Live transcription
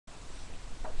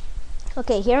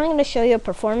Okay, here I'm going to show you a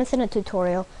performance in a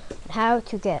tutorial on how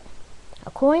to get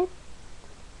a coin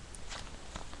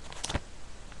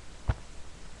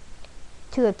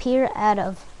to appear out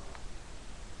of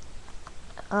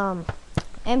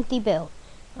empty build.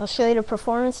 I'll show you the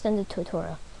performance in the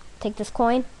tutorial. Take this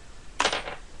coin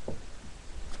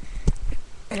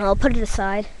and I'll put it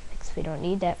aside because we don't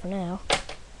need that for now.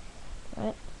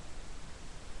 Right?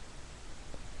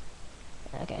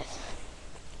 Okay.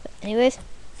 But anyways,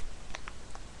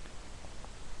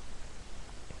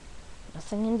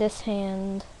 nothing in this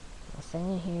hand,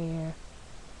 nothing in here.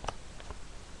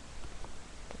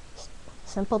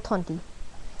 Simple 20.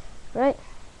 Right?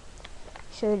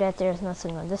 Show you that there's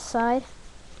nothing on this side.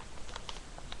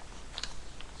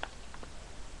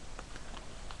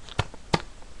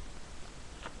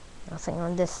 Nothing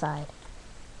on this side.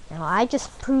 Now I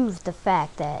just proved the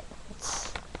fact that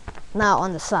it's not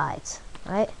on the sides,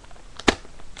 right?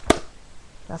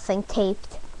 Nothing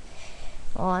taped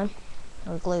on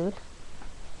or glued.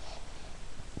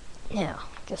 Now,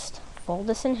 just fold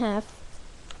this in half.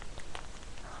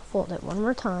 Fold it one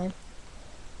more time.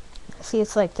 See,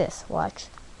 it's like this. Watch.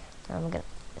 Now I'm going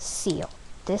to seal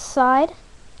this side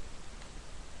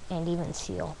and even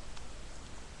seal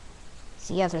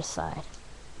the other side.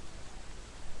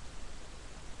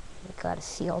 We got a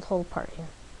sealed whole part here.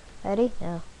 Ready?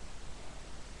 Now.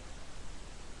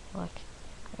 Watch.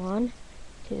 1,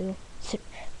 2,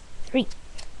 3.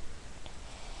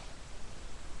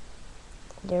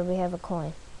 There we have a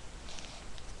coin.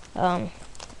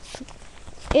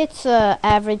 It's a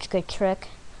average good trick,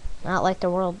 not like the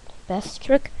world's best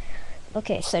trick.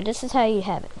 Okay, so this is how you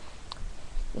have it.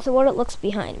 This is what it looks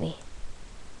behind me.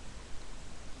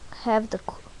 I have the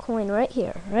coin right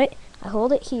here, right? I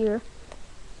hold it here,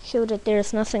 show that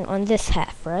there's nothing on this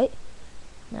half, right?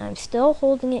 Now I'm still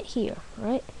holding it here,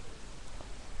 right?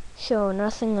 Show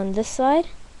nothing on this side.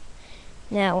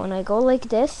 Now when I go like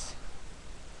this,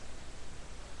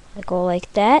 I go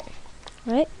like that,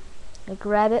 right? I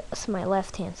grab it with my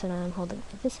left hand, so now I'm holding it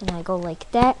like this, and I go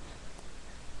like that.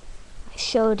 I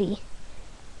show the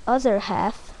other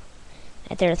half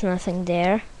that there's nothing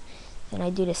there, and I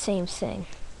do the same thing.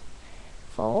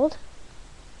 Fold,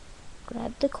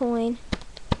 grab the coin,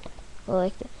 go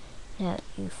like that. Now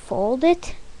you fold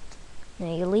it,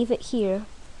 now you leave it here,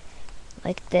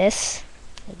 like this.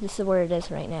 This is where it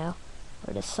is right now,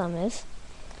 where the sum is.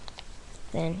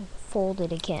 Then fold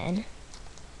it again.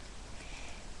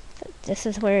 This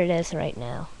is where it is right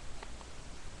now.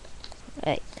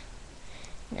 Right.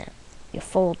 Now, you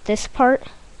fold this part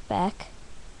back.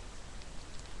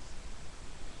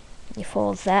 You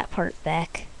fold that part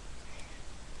back.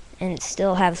 And it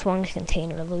still has one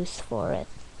container loose for it.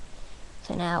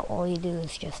 So now all you do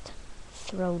is just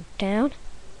throw down.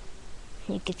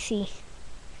 You can see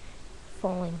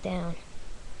falling down.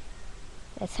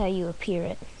 That's how you appear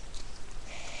it.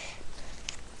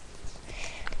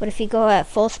 But if you go at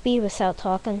full speed without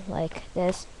talking, like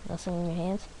this, nothing in your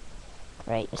hands,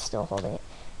 right, you're still holding it.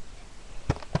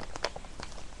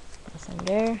 Nothing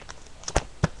there.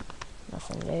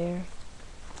 Nothing there.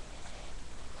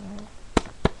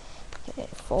 Okay,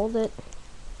 fold it.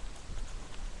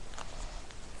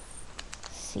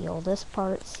 Seal this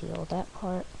part, seal that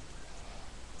part.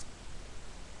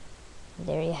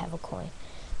 There you have a coin.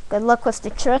 Good luck with the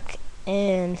trick,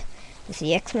 and this is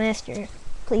the X Master.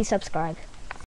 Please subscribe.